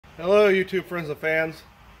Hello YouTube friends and fans.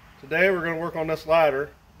 Today we're going to work on this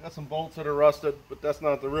ladder. Got some bolts that are rusted, but that's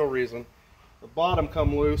not the real reason. The bottom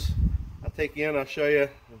come loose. I'll take you in, I'll show you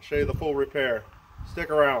the full repair.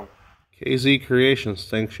 Stick around. KZ Creations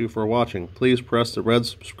thanks you for watching. Please press the red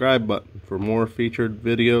subscribe button for more featured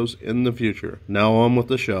videos in the future. Now on with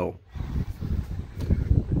the show.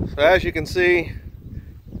 So as you can see,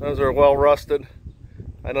 those are well rusted.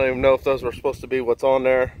 I don't even know if those were supposed to be what's on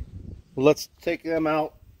there. Let's take them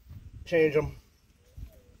out. Change them.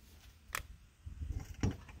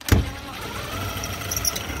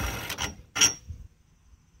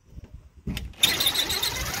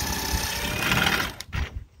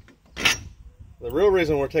 The real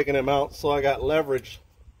reason we're taking them out so I got leverage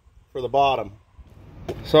for the bottom.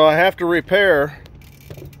 So I have to repair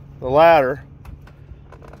the ladder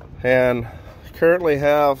and currently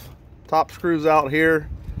have top screws out here,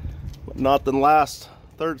 but not the last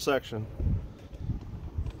third section.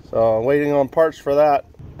 So I'm waiting on parts for that.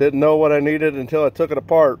 Didn't know what I needed until I took it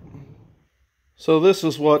apart. So this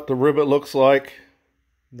is what the rivet looks like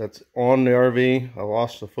that's on the RV. I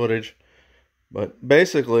lost the footage. But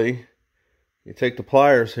basically, you take the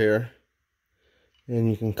pliers here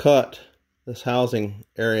and you can cut this housing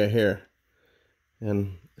area here.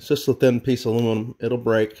 And it's just a thin piece of aluminum. It'll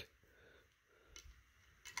break.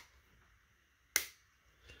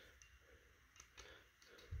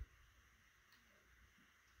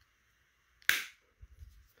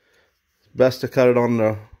 Best to cut it on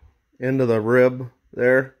the end of the rib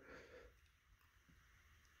there.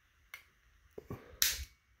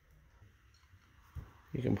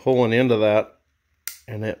 You can pull an end of that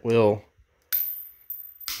and it will.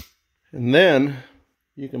 And then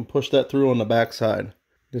you can push that through on the back side.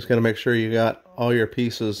 Just got to make sure you got all your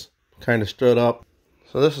pieces kind of stood up.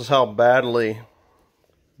 So this is how badly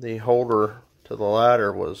the holder to the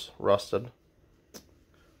ladder was rusted.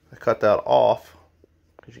 I cut that off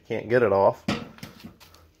because you can't get it off.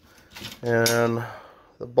 And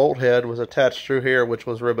the bolt head was attached through here, which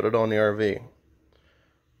was riveted on the RV.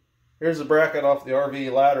 Here's the bracket off the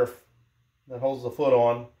RV ladder that holds the foot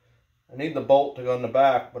on. I need the bolt to go in the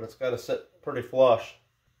back, but it's got to sit pretty flush.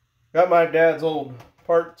 Got my dad's old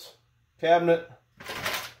parts cabinet.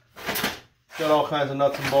 Got all kinds of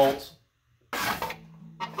nuts and bolts.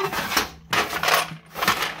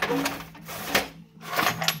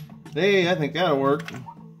 Hey, I think that'll work.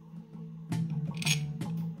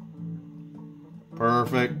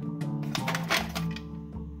 Perfect.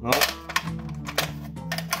 Nope.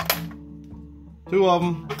 Two of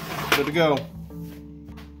them. Good to go.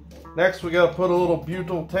 Next, we got to put a little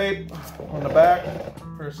butyl tape on the back.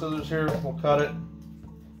 Pair of scissors here. We'll cut it.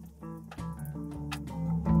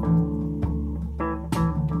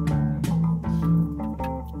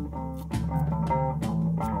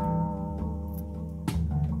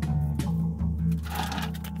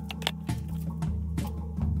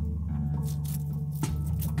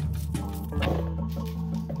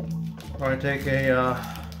 Probably take a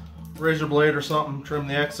razor blade or something, trim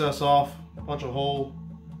the excess off, punch a hole.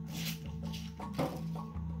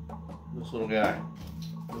 This little guy.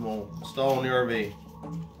 And we'll install in the RV.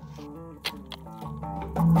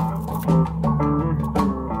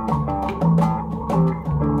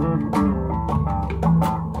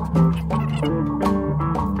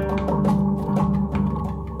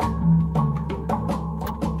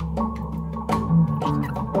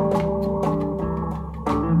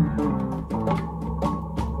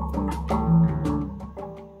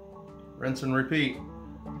 Rinse and repeat.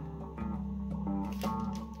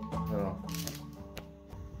 So,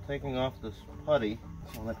 taking off this putty,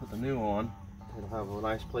 when I put the new on, it'll have a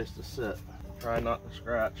nice place to sit. Try not to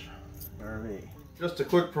scratch the RV. Just a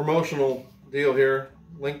quick promotional deal here.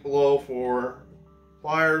 Link below for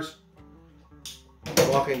pliers,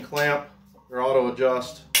 locking clamp. They're auto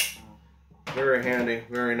adjust. Very handy,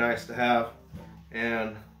 very nice to have.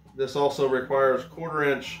 And this also requires 1/4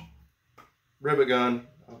 inch rivet gun.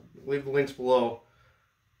 Leave the links below.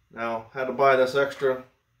 Now, had to buy this extra.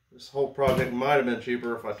 This whole project might have been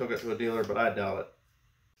cheaper if I took it to a dealer, but I doubt it.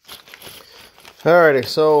 Alrighty,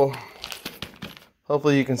 so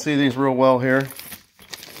hopefully you can see these real well here.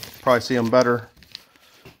 Probably see them better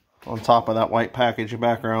on top of that white package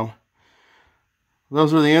background.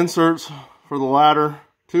 Those are the inserts for the ladder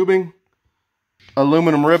tubing.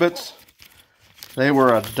 Aluminum rivets. They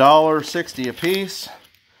were $1.60 a piece,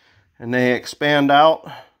 and they expand out.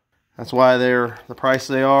 That's why they're the price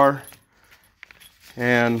they are,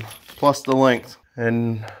 and plus the length.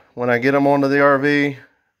 And when I get them onto the RV,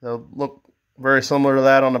 they'll look very similar to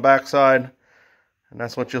that on the back side, and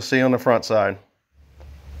that's what you'll see on the front side.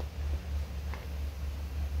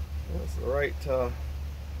 That's the right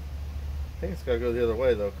think it's got to go the other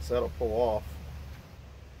way though, because that'll pull off.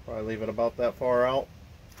 Probably leave it about that far out.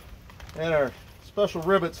 And our special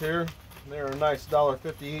rivets here, they're a nice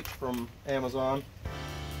 $1.50 each from Amazon.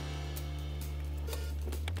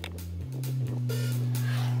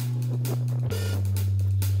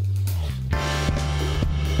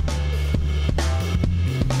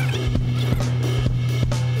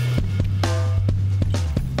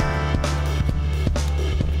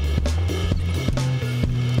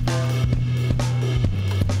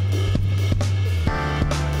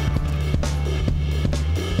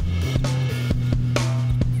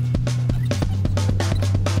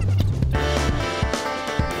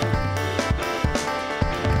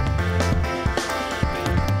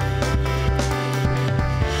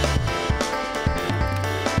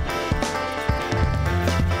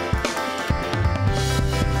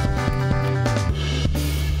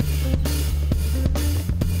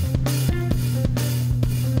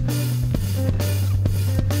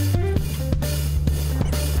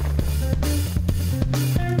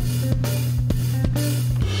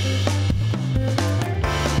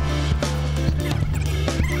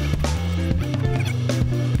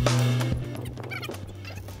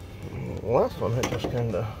 Last one I just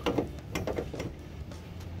kind of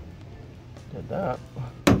did that.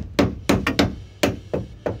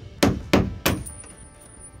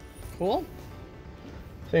 Cool.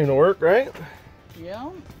 Seemed to work, right? Yeah.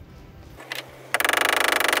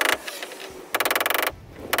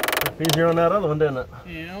 Easier on that other one, didn't it?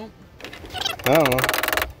 Yeah. I don't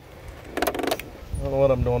know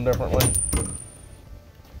what I'm doing differently.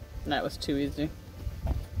 That was too easy.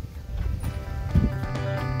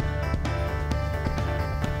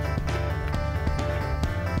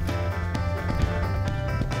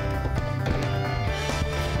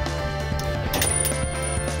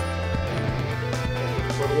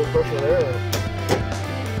 Put a little pressure there.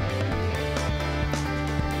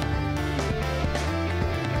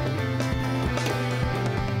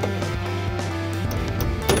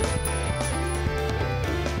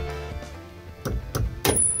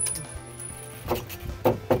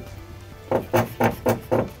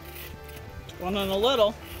 One and a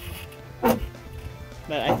little. But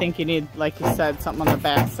I think you need, like you said, something on the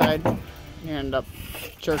back side. You end up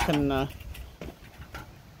jerking the...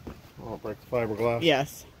 Oh, break the fiberglass.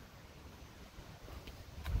 Yes.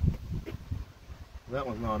 That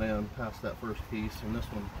one's not in past that first piece, and this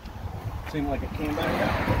one seemed like it came back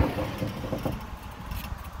out.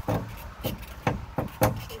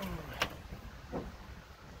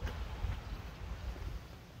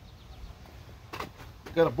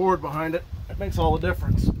 Got a board behind it. It makes all the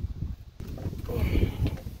difference.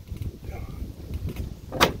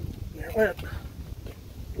 There it went.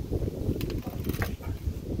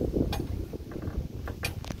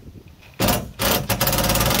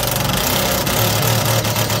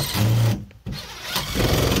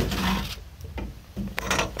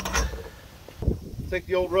 Take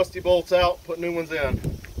the old rusty bolts out, put new ones in.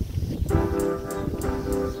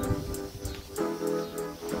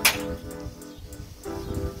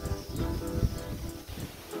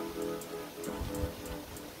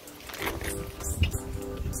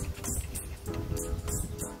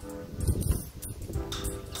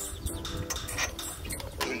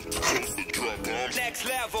 Next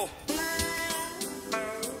level.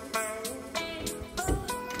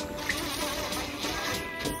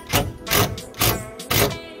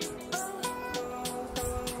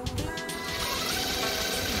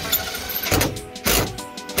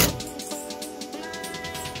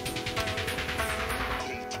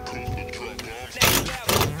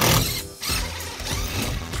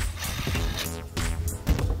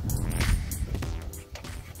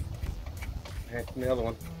 And the other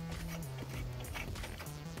one.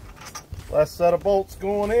 Last set of bolts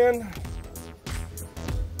going in.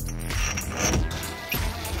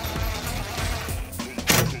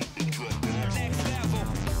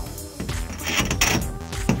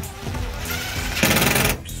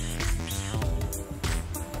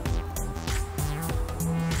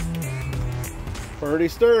 Pretty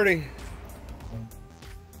sturdy.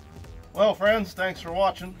 Well, friends, thanks for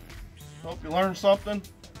watching. Hope you learned something.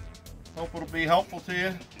 Hope it'll be helpful to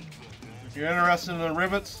you. If you're interested in the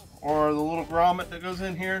rivets or the little grommet that goes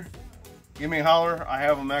in here, give me a holler. I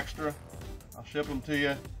have them extra. I'll ship them to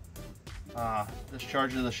you. Just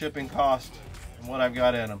charge you the shipping cost and what I've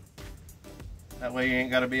got in them. That way you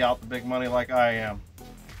ain't got to be out the big money like I am.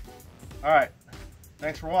 Alright,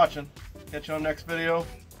 thanks for watching. Catch you on the next video.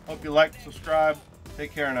 Hope you like, subscribe.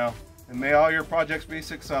 Take care now. And may all your projects be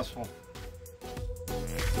successful.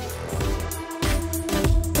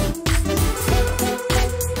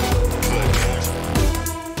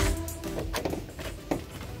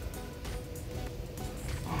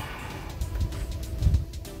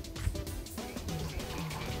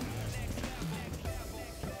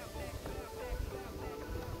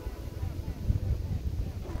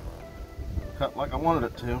 cut like I wanted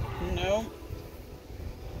it to. No.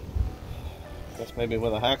 Guess maybe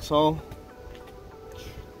with a hacksaw.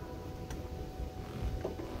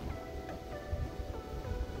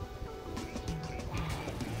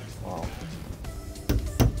 Wow.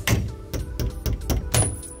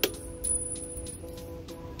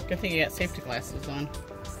 Good thing you got safety glasses on.